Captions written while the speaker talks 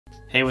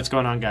Hey, what's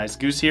going on guys?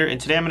 Goose here, and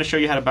today I'm going to show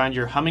you how to bind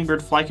your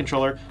Hummingbird flight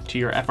controller to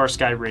your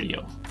FrSky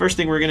radio. First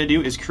thing we're going to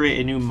do is create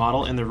a new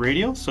model in the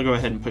radio, so go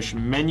ahead and push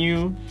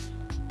menu,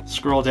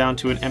 scroll down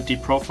to an empty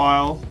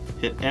profile,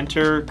 hit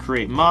enter,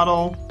 create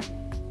model,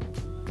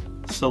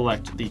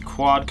 select the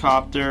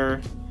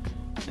quadcopter,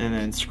 and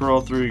then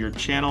scroll through your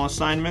channel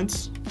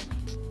assignments,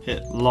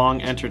 hit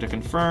long enter to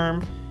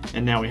confirm,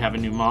 and now we have a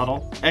new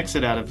model.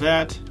 Exit out of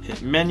that,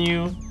 hit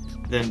menu,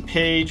 then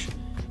page.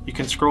 You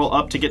can scroll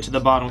up to get to the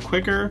bottom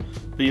quicker,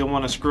 but you'll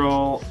want to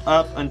scroll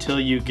up until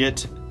you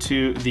get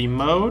to the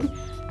mode.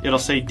 It'll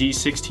say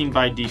D16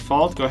 by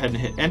default. Go ahead and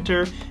hit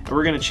enter, and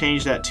we're going to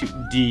change that to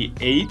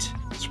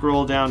D8.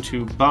 Scroll down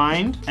to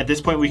bind. At this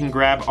point we can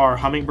grab our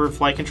Hummingbird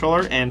flight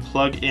controller and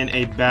plug in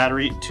a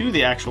battery to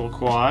the actual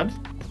quad.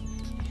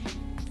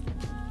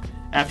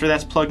 After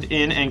that's plugged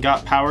in and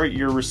got power,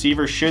 your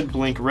receiver should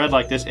blink red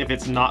like this if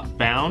it's not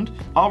bound.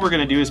 All we're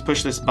going to do is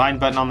push this bind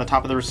button on the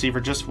top of the receiver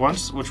just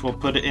once, which will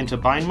put it into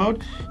bind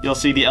mode. You'll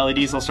see the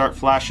LEDs will start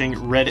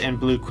flashing red and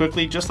blue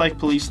quickly, just like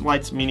police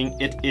lights, meaning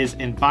it is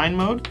in bind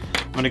mode.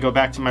 I'm going to go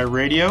back to my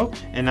radio,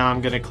 and now I'm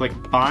going to click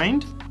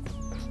bind.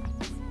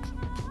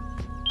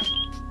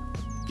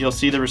 You'll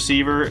see the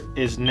receiver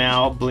is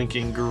now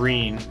blinking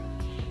green,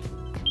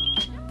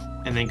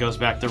 and then goes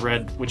back to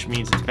red, which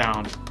means it's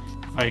bound.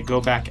 If I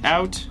go back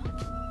out,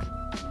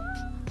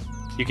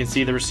 you can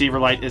see the receiver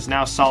light is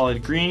now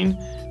solid green,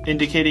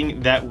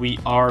 indicating that we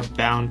are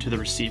bound to the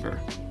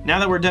receiver. Now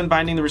that we're done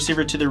binding the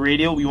receiver to the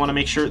radio, we want to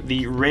make sure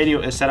the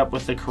radio is set up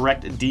with the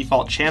correct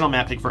default channel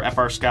mapping for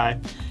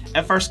FrSky.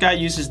 FrSky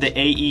uses the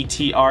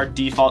AETR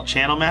default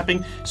channel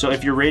mapping, so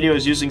if your radio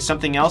is using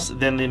something else,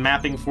 then the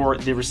mapping for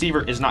the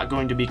receiver is not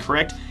going to be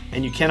correct,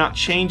 and you cannot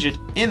change it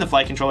in the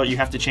flight controller, you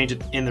have to change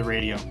it in the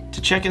radio.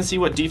 To check and see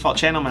what default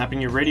channel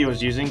mapping your radio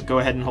is using, go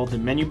ahead and hold the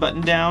menu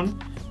button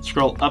down,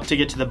 scroll up to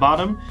get to the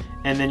bottom,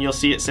 and then you'll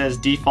see it says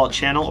default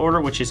channel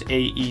order, which is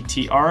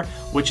AETR,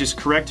 which is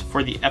correct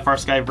for the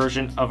FrSky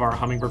version of our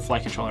Hummingbird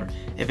flight controller.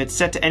 If it's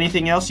set to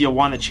anything else, you'll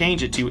want to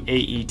change it to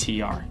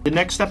AETR. The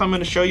next step I'm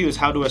going to show you is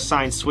how to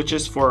assign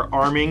switches for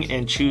arming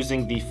and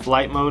choosing the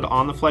flight mode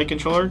on the flight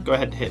controller. Go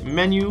ahead and hit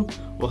menu,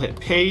 we'll hit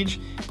page,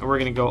 and we're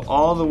going to go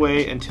all the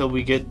way until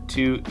we get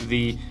to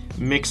the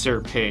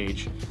mixer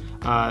page.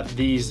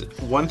 These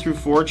 1 through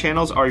 4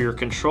 channels are your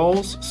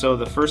controls, so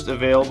the first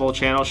available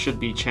channel should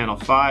be channel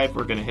 5.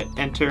 We're going to hit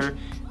enter,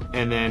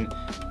 and then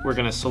we're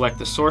going to select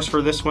the source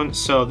for this one.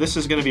 So this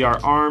is going to be our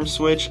arm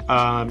switch.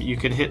 You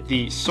can hit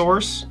the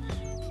source,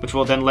 which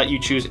will then let you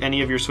choose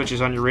any of your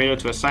switches on your radio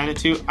to assign it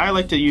to. I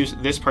like to use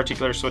this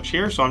particular switch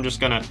here, so I'm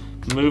just going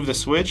to move the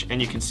switch, and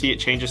you can see it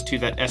changes to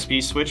that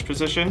SB switch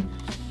position,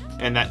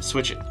 and that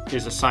switch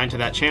is assigned to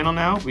that channel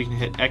now. We can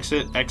hit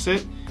exit,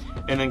 exit,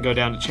 and then go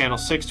down to channel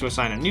 6 to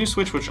assign a new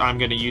switch, which I'm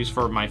going to use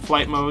for my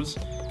flight modes.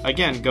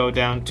 Again, go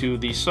down to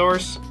the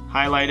source,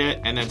 highlight it,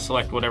 and then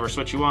select whatever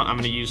switch you want. I'm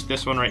going to use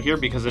this one right here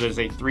because it is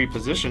a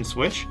 3-position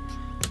switch.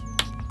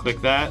 Click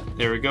that,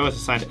 there we go, it's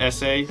assigned to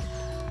SA,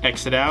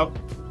 exit out,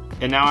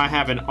 and now I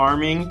have an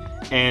arming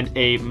and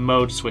a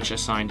mode switch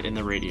assigned in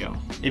the radio.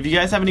 If you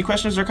guys have any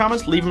questions or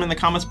comments, leave them in the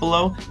comments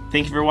below.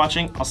 Thank you for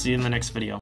watching, I'll see you in the next video.